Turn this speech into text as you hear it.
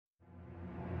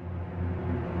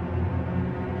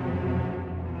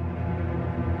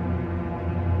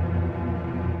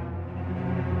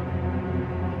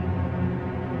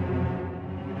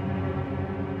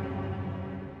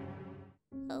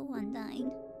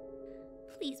Undyne,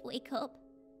 please wake up.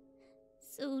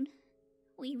 Soon.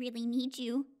 We really need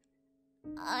you.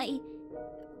 I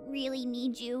really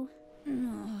need you.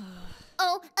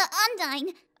 Oh,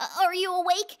 Undyne, are you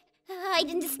awake? I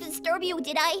didn't disturb you,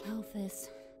 did I? Alphys.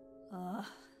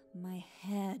 My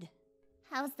head.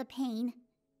 How's the pain?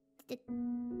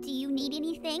 Do you need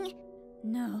anything?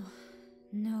 No,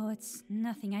 it's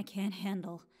nothing I can't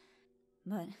handle.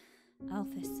 But,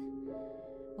 Alphys,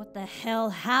 what the hell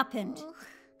happened?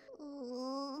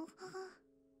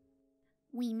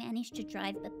 We managed to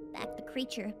drive back the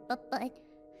creature, but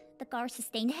the guard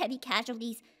sustained heavy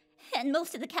casualties, and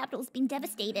most of the capital's been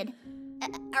devastated.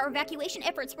 Our evacuation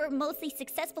efforts were mostly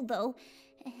successful, though,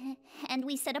 and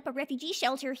we set up a refugee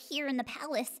shelter here in the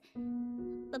palace.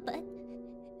 But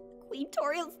Queen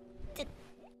Toriel's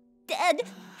dead,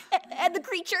 and the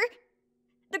creature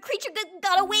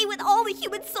got away with all the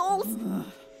human souls.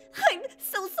 I'm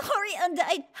so sorry,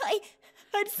 Undyne.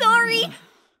 I'm sorry.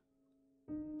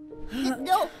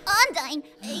 No, Undyne,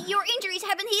 your injuries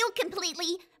haven't healed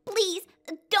completely. Please,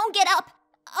 don't get up.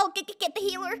 I'll get the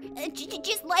healer.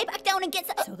 Just lie back down and get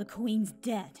some. So the Queen's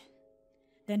dead.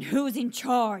 Then who's in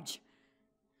charge?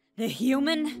 The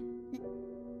human?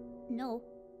 No,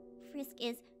 Frisk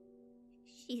is.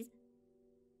 She's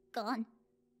gone.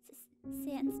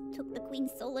 Sans took the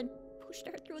Queen's soul and pushed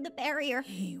her through the barrier.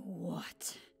 Hey,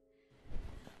 what?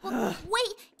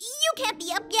 Wait, you can't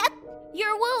be up yet.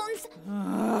 Your wounds.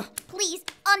 Please,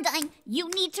 Undyne, you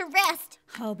need to rest.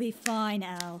 I'll be fine,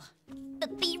 Al.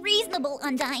 But be reasonable,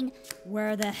 Undyne.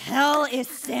 Where the hell is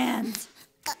Sans?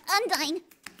 Undyne.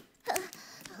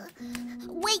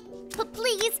 Wait,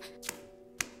 please.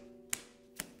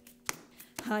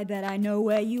 I bet I know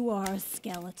where you are,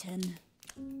 skeleton.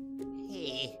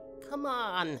 Hey, come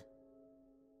on.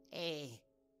 Hey.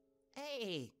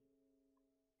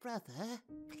 Brother,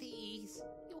 please.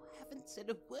 You haven't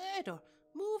said a word or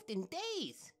moved in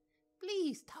days.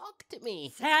 Please, talk to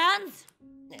me. Sans?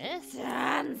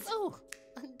 Sans? Oh,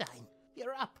 Undyne,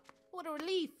 you're up. What a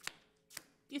relief.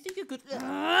 Do you think you could...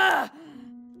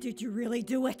 Did you really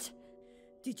do it?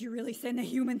 Did you really send the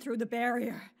human through the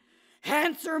barrier?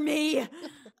 Answer me!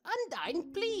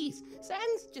 Undyne, please.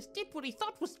 Sans just did what he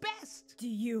thought was best. Do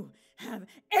you have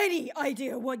any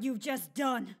idea what you've just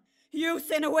done? You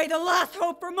sent away the last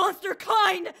hope for monster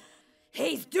kind!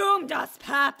 He's doomed us,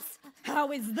 Paps!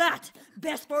 How is that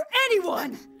best for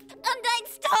anyone? Undyne,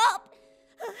 stop!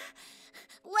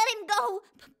 Let him go,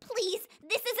 please.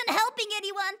 This isn't helping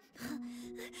anyone.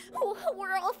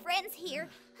 We're all friends here.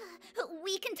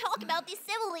 We can talk about this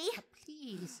civilly.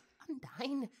 Please,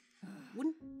 Undyne.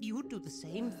 Wouldn't you do the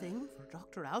same thing for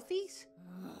Dr. Alphys?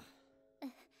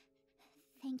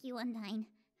 Thank you, Undyne.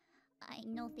 I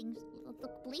know things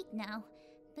look bleak now,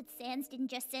 but Sans didn't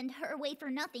just send her away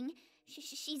for nothing.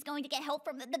 She's going to get help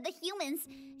from the humans.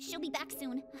 She'll be back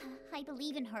soon. I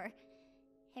believe in her.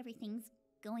 Everything's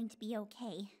going to be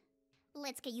okay.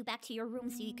 Let's get you back to your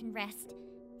room so you can rest.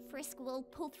 Frisk will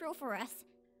pull through for us.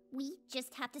 We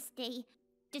just have to stay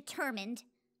determined.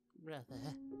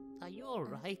 Brother, are you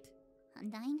alright?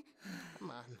 Undyne?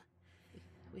 Come on.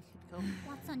 We could go.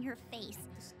 What's on your face?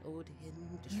 Slow it in.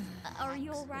 Just Are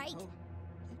you relax, alright?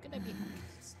 You're gonna be okay,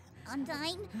 Sans.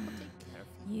 Undyne? I'll take care of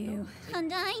You.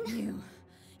 Undyne?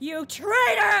 You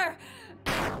traitor!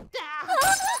 Ah!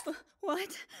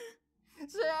 What?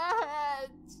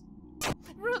 Sans!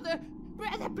 Brother,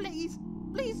 please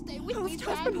stay with me,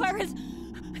 Stop, Sans. Papyrus!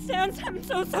 Sans, I'm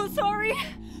so sorry!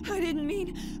 I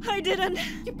didn't!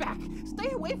 Get back!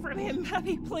 Stay away from him!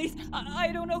 Pappy, please!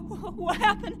 I don't know what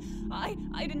happened!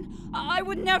 I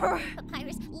would never!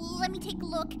 Papyrus, let me take a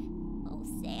look. Oh,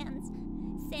 Sans,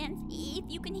 if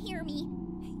you can hear me,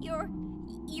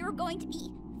 you're going to be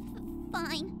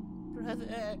fine.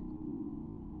 Brother,